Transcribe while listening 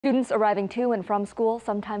Students arriving to and from school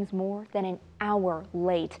sometimes more than an hour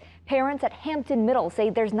late. Parents at Hampton Middle say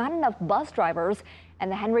there's not enough bus drivers, and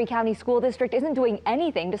the Henry County School District isn't doing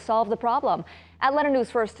anything to solve the problem. Atlanta News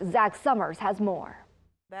First Zach Summers has more.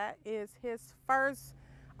 That is his first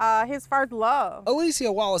love.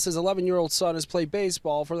 Alicia Wallace's 11-year-old son has played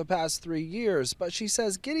baseball for the past 3 years, but she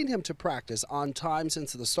says getting him to practice on time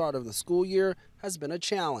since the start of the school year has been a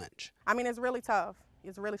challenge. I mean, it's really tough.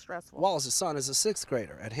 It's really stressful. Wallace's son is a 6th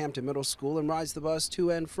grader at Hampton Middle School and rides the bus to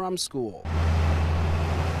and from school.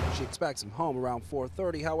 She expects him home around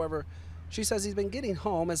 4:30. However, she says he's been getting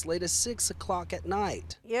home as late as 6 o'clock at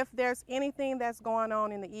night. If there's anything that's going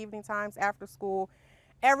on in the evening times after school,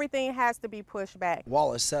 everything has to be pushed back.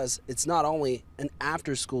 Wallace says it's not only an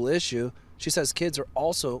after-school issue. She says kids are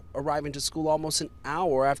also arriving to school almost an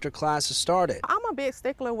hour after class has started. I'm a big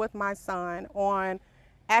stickler with my son on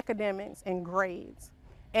academics and grades.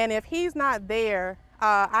 And if he's not there,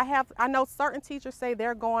 I know certain teachers say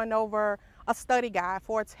they're going over a study guide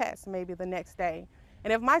for a test maybe the next day.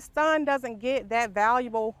 And if my son doesn't get that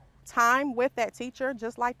valuable time with that teacher,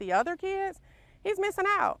 just like the other kids, he's missing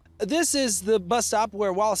out. This is the bus stop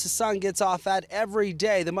where Wallace's son gets off at every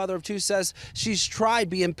day. The mother of two says she's tried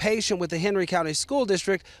being patient with the Henry County School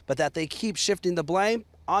District, but that they keep shifting the blame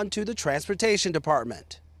onto the transportation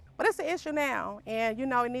department. But it's an issue now, and you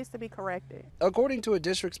know it needs to be corrected. According to a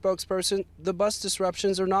district spokesperson, the bus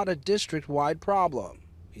disruptions are not a district-wide problem.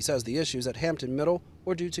 He says the issues at Hampton Middle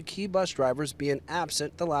were due to key bus drivers being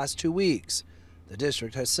absent the last 2 weeks. The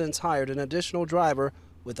district has since hired an additional driver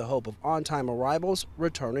with the hope of on-time arrivals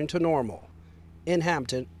returning to normal. In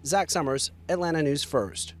Hampton, Zach Summers, Atlanta News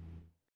First.